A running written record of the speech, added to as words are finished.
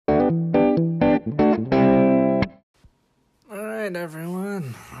right,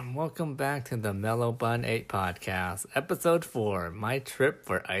 everyone. Welcome back to the Mellow Bun 8 podcast, episode 4, My Trip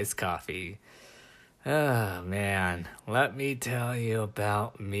for Iced Coffee. Oh, man. Let me tell you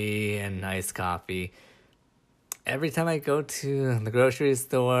about me and iced coffee. Every time I go to the grocery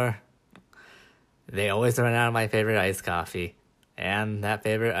store, they always run out of my favorite iced coffee. And that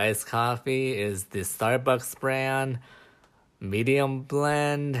favorite iced coffee is the Starbucks brand, medium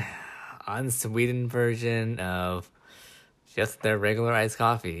blend, unsweetened version of just their regular iced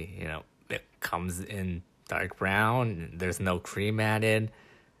coffee. It comes in dark brown. There's no cream added.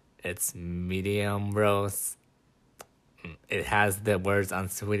 It's medium roast. It has the words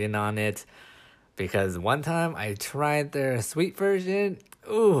unsweetened on it. Because one time I tried their sweet version.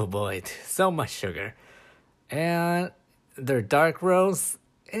 Ooh, boy, so much sugar. And their dark roast.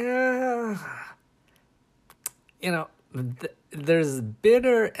 Yeah. There's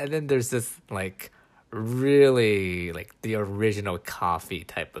bitter and then there's this really the original coffee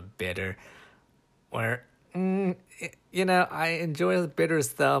type of bitter where I enjoy the bitter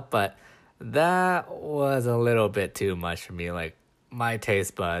stuff, but that was a little bit too much for me. My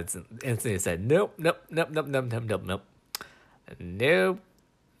taste buds instantly said nope. That's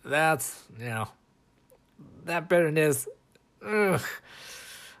that bitterness,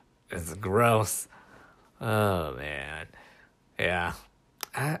 it's gross. Oh man. Yeah.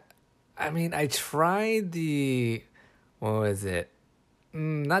 I tried the, what was it?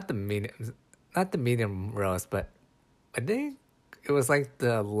 Not the medium roast, but I think it was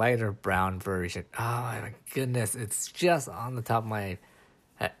the lighter brown version. Oh my goodness, it's just on the top of my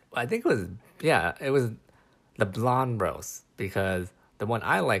head. I think it was the blonde roast, because the one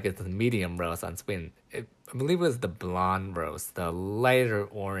I like is the medium roast unsweetened. I believe it was the blonde roast, the lighter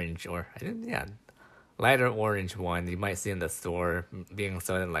orange, lighter orange one you might see in the store being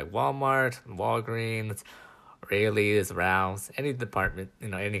sold in Walmart, Walgreens, Raley's, Ralph's, any department,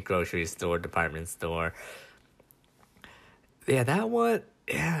 any grocery store, department store. Yeah, that one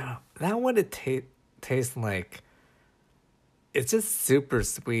it tastes like, it's just super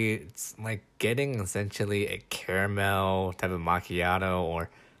sweet. It's like getting essentially a caramel type of macchiato or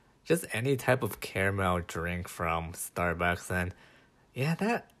just any type of caramel drink from Starbucks. And yeah,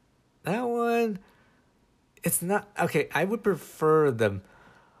 that one, it's not okay. I would prefer them.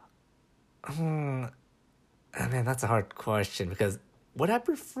 That's a hard question, because would I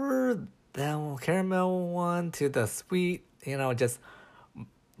prefer the caramel one to the sweet? Just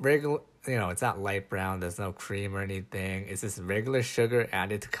regular. It's not light brown. There's no cream or anything. It's just regular sugar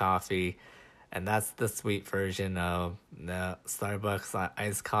added to coffee, and that's the sweet version of the Starbucks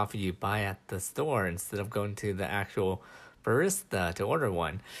iced coffee you buy at the store instead of going to the actual barista to order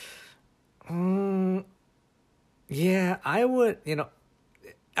one. Yeah, I would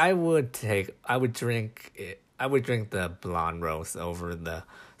drink the blonde roast over the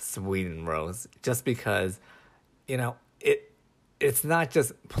sweetened roast, just because, it's not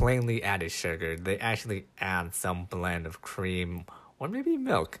just plainly added sugar. They actually add some blend of cream or maybe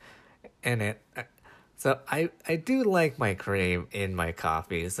milk in it. So I do like my cream in my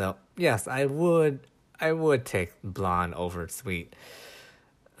coffee. So yes, I would take blonde over sweet.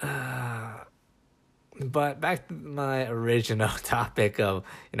 But back to my original topic of,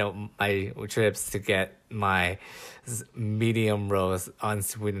 my trips to get my medium roast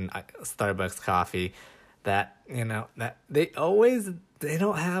unsweetened Starbucks coffee, that they don't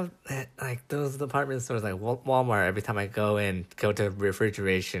have those department stores like Walmart. Every time I go to the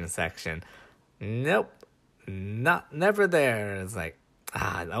refrigeration section, nope, never there. It's I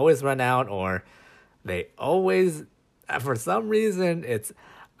always run out, or they always, for some reason, it's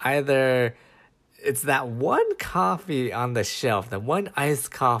either it's that one coffee on the shelf, that one iced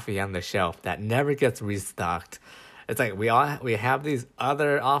coffee on the shelf that never gets restocked. It's we have these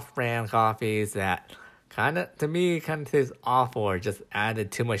other off-brand coffees that kind of taste awful, or just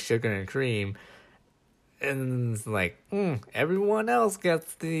added too much sugar and cream. And it's everyone else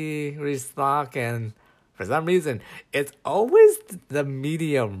gets the restock, and for some reason, it's always the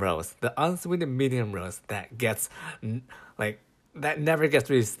medium roast, the unsweetened medium roast that gets, that never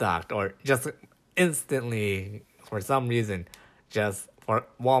gets restocked, or just instantly, for some reason, just for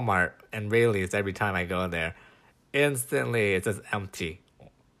Walmart and Raley's, every time I go there, instantly it's just empty.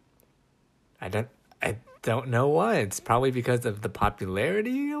 I don't know why. It's probably because of the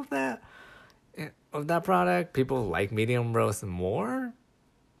popularity of that product. People like medium roast more.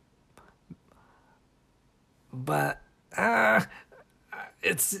 But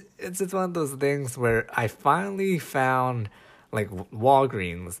it's just one of those things where I finally found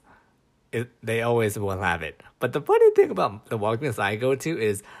Walgreens. They always will have it. But the funny thing about the Walgreens I go to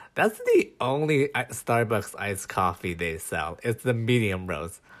is That's the only Starbucks iced coffee they sell. It's the medium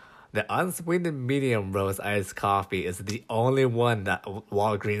roast. The unsweetened medium roast iced coffee is the only one that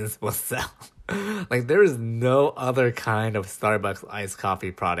Walgreens will sell. Like there is no other kind of Starbucks iced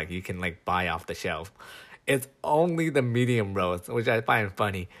coffee product you can like buy off the shelf. It's only the medium roast, which I find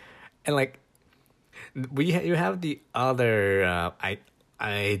funny. And like you have the other I'm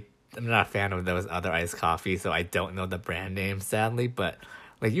not a fan of those other iced coffees, so I don't know the brand name sadly, but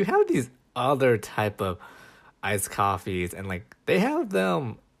like you have these other type of iced coffees and like they have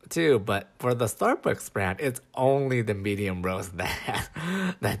them too, but for the Starbucks brand, it's only the medium roast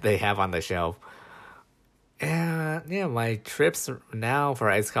that they have on the shelf. And yeah, my trips now for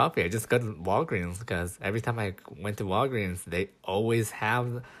iced coffee, I just go to Walgreens because every time I went to Walgreens, they always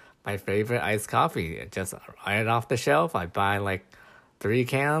have my favorite iced coffee. Just right off the shelf, I buy like 3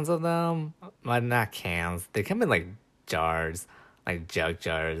 cans of them. Well, not cans. They come in like jars, like jug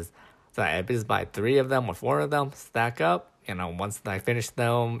jars. So I just buy 3 of them or 4 of them, stack up. You know, once I finish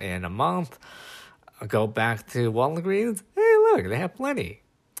them in a month, I go back to Walgreens. Hey, look, they have plenty.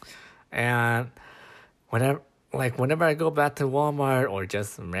 And whenever I go back to Walmart or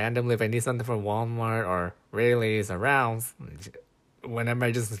just randomly if I need something from Walmart or Rayleigh's or Rounds, whenever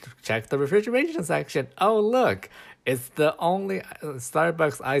I just check the refrigeration section, oh look, it's the only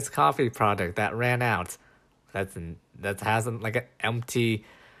Starbucks iced coffee product that ran out. That has like an empty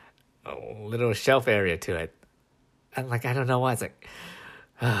little shelf area to it. And like I don't know why it's like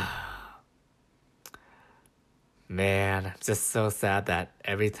man, I'm just so sad that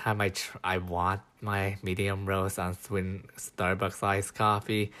every time I want my medium roast unsweetened Starbucks iced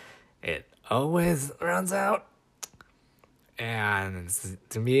coffee, it always runs out. And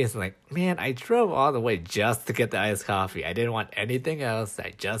to me, it's like, man, I drove all the way just to get the iced coffee. I didn't want anything else.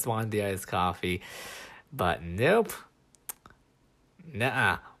 I just wanted the iced coffee. But nope.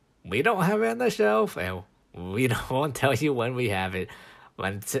 Nah, we don't have it on the shelf, and won't tell you when we have it.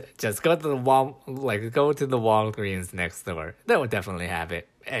 Just go to the Walgreens next door. They will definitely have it.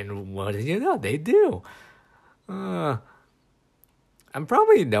 And what did you know? They do. I'm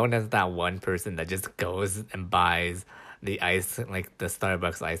probably known as that one person that just goes and buys the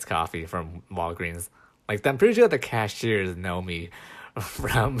Starbucks iced coffee from Walgreens. Like, I'm pretty sure the cashiers know me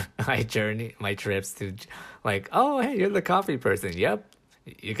from my trips to, like, oh, hey, you're the coffee person. Yep.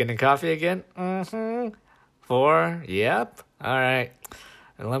 You getting coffee again? Mm-hmm. 4? Yep. All right.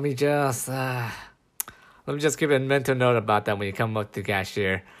 And let me just give a mental note about that when you come up to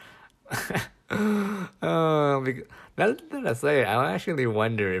cashier. Now that I say it, I actually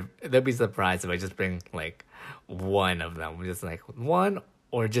wonder if they'll be surprised if I just bring like one of them, just like one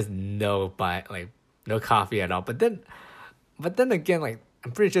or just no coffee at all. But then again, like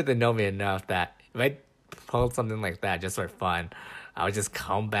I'm pretty sure they know me enough that if I pull something like that just for fun, I would just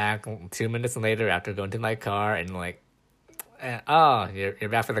come back 2 minutes later after going to my car and like, oh, you're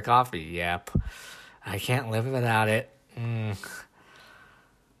back for the coffee. Yep, I can't live without it.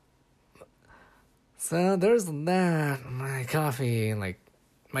 So there's that. My coffee, like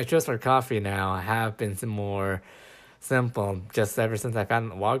my choice for coffee now have been some more simple. Just ever since I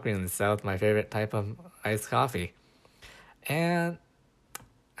found Walgreens sells my favorite type of iced coffee, and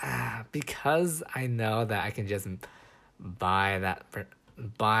because I know that I can just buy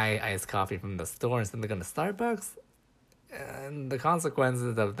iced coffee from the store instead of going to Starbucks, and the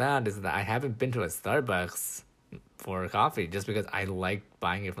consequences of that is that I haven't been to a Starbucks for coffee just because I like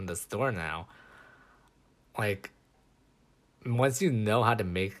buying it from the store now. Like, once you know how to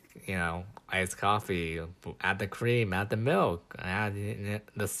make, iced coffee, add the cream, add the milk, add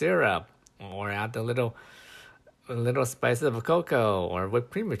the syrup, or add the little spices of cocoa or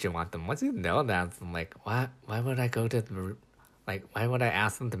whipped cream if you want them. Once you know that, I'm like, why would I go to why would I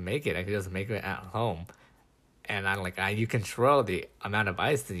ask them to make it? I could just make it at home. And you control the amount of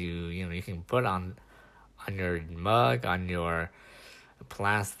ice that you can put on your mug, on your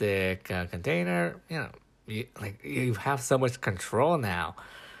plastic container. You have so much control now.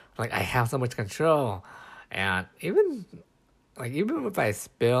 Like I have so much control, and even if I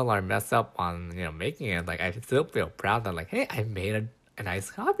spill or mess up on making it, like I still feel proud that hey, I made a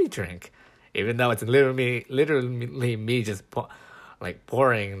nice coffee drink, even though it's literally me just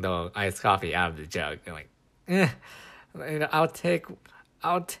pouring the iced coffee out of the jug. I'll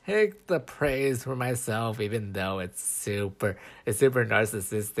take the praise for myself, even though it's super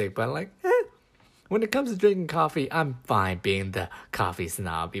narcissistic. But when it comes to drinking coffee, I'm fine being the coffee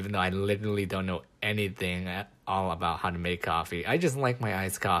snob, even though I literally don't know anything at all about how to make coffee. I just like my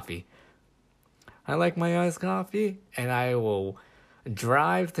iced coffee. I like my iced coffee, and I will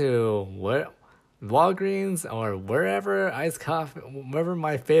drive to Walgreens or wherever iced coffee, wherever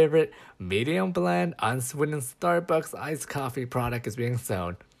my favorite medium blend unsweetened Starbucks iced coffee product is being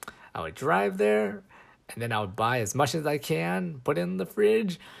sold, I would drive there, and then I would buy as much as I can, put it in the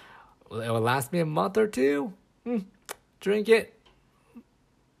fridge. It will last me a month or two. Drink it,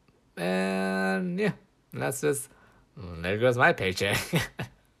 and yeah, that's just there goes my paycheck.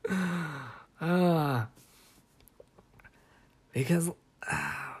 Because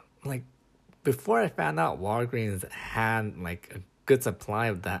like before I found out Walgreens had like a good supply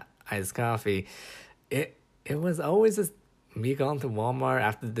of that iced coffee, it was always just me going to Walmart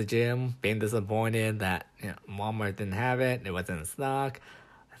after the gym, being disappointed that Walmart didn't have it, it wasn't in stock.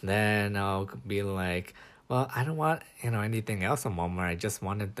 And then I'll be like, well, I don't want anything else from Walmart. I just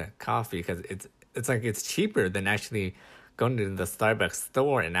wanted the coffee because it's like it's cheaper than actually going to the Starbucks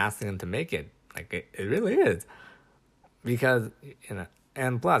store and asking them to make it. Like it really is. Because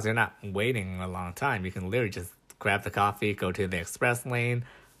and plus you're not waiting a long time. You can literally just grab the coffee, go to the express lane,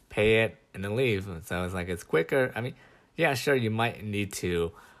 pay it, and then leave. So it's like it's quicker. I mean, yeah, sure, you might need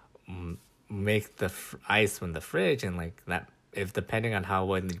to make the ice from the fridge, and like that, if depending on how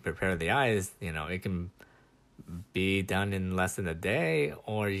well you prepare the ice, it can be done in less than a day,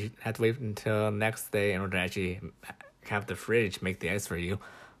 or you have to wait until next day in order to actually have the fridge make the ice for you.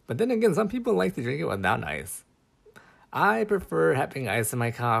 But then again, some people like to drink it without ice. I prefer having ice in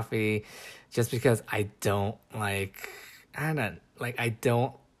my coffee just because I don't like, I don't know.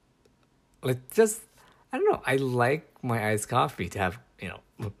 I like my iced coffee to have,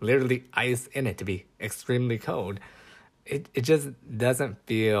 literally ice in it, to be extremely cold. It just doesn't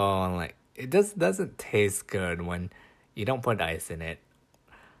feel like, it just doesn't taste good when you don't put ice in it.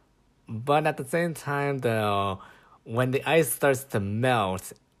 But at the same time though, when the ice starts to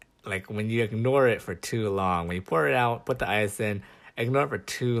melt, like when you ignore it for too long, when you pour it out, put the ice in, ignore it for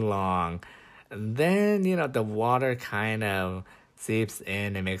too long, then, the water kind of seeps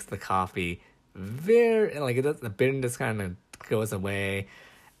in and makes the coffee very, like the bitterness kind of goes away.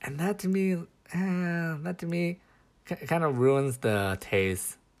 And that to me kind of ruins the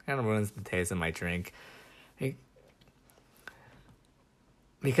taste. Kind of ruins the taste of my drink.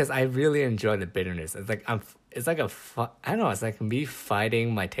 Because I really enjoy the bitterness. It's like I don't know. It's like me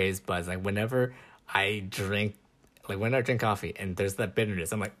fighting my taste buds. Like whenever I drink coffee and there's that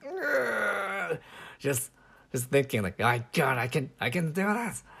bitterness, I'm like, just thinking like, oh God, I can do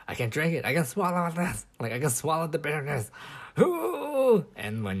this. I can drink it. I can swallow this. Like I can swallow the bitterness. Ooh!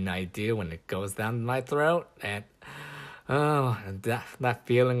 And when I do, when it goes down my throat, and that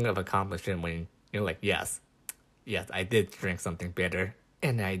feeling of accomplishment when you're like, yes, I did drink something bitter.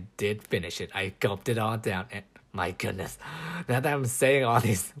 And I did finish it. I gulped it all down. And my goodness, now that I'm saying all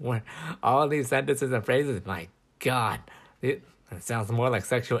these sentences and phrases, my God, it sounds more like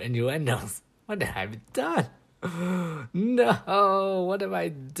sexual innuendos. What have I done? No, what have I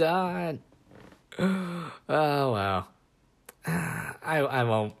done? Oh well, I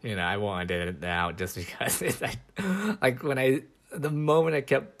won't. I won't edit it out just because it's like when the moment I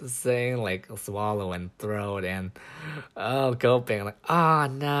kept saying like swallow and throat and gulping, I'm like,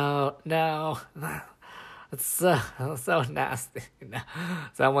 no, it's so nasty.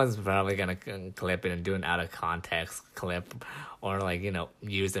 Someone's probably gonna clip it and do an out of context clip, or like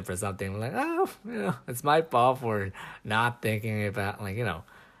use it for something like, it's my fault for not thinking about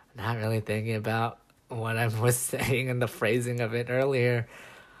not really thinking about what I was saying and the phrasing of it earlier.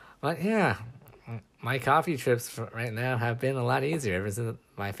 But yeah, my coffee trips right now have been a lot easier ever since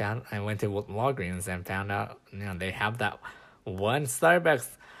I went to Walgreens and found out they have that one Starbucks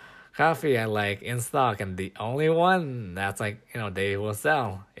coffee I like in stock, and the only one that's like they will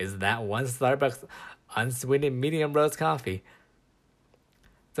sell is that one Starbucks unsweetened medium roast coffee.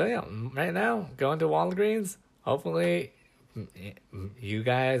 So yeah, right now going to Walgreens. Hopefully, you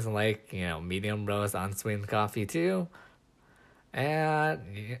guys like medium roast unsweetened coffee too.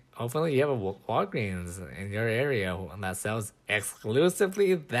 And hopefully you have a Walgreens in your area that sells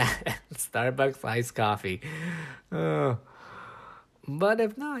exclusively that Starbucks iced coffee. But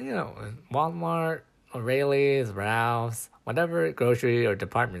if not, Walmart, O'Reilly's, Ralph's, whatever grocery or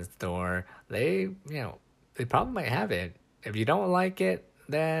department store, they probably might have it. If you don't like it,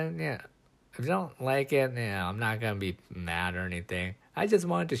 then if you don't like it, I'm not gonna be mad or anything. I just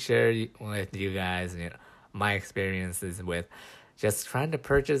wanted to share with you guys, my experiences with just trying to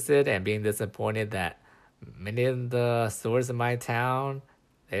purchase it and being disappointed that many of the stores in my town,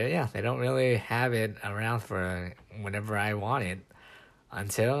 they don't really have it around for whenever I want it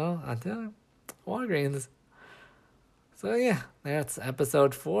until Walgreens. So yeah, that's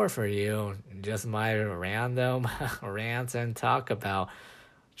episode 4 for you. Just my random rant and talk about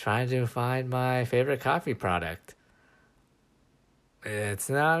trying to find my favorite coffee product. It's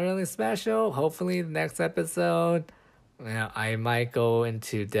not really special. Hopefully, the next episode, I might go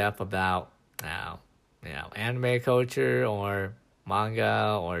into depth about, anime culture or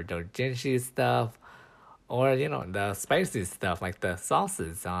manga or doujinshi stuff, or the spicy stuff like the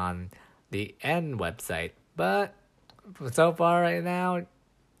sauces on the N website. But so far right now,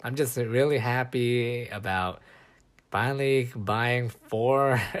 I'm just really happy about finally buying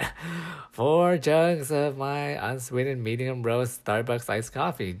four jugs of my unsweetened medium roast Starbucks iced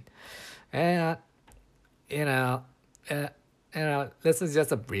coffee. And you know, uh, this is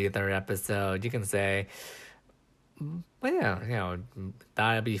just a breather episode. You can say, but yeah,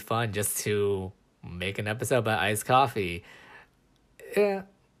 thought it'd be fun just to make an episode about iced coffee. Yeah,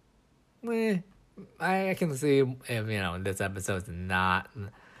 I can see if this episode's not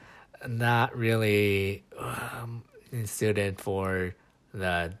really suited for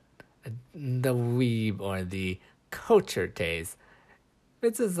the weeb or the culture taste.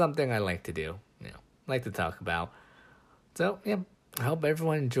 This is something I like to do, like to talk about. So yeah, I hope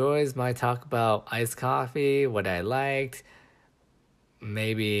everyone enjoys my talk about iced coffee, what I liked.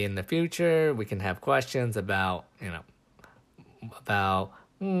 Maybe in the future we can have questions about about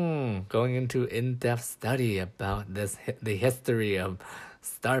going into in-depth study about the history of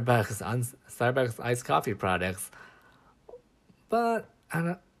Starbucks iced coffee products. But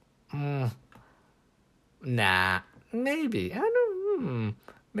I don't. Nah, maybe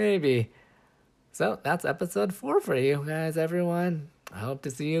maybe. So that's episode 4 for you guys, everyone. I hope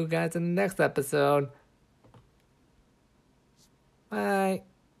to see you guys in the next episode. Bye.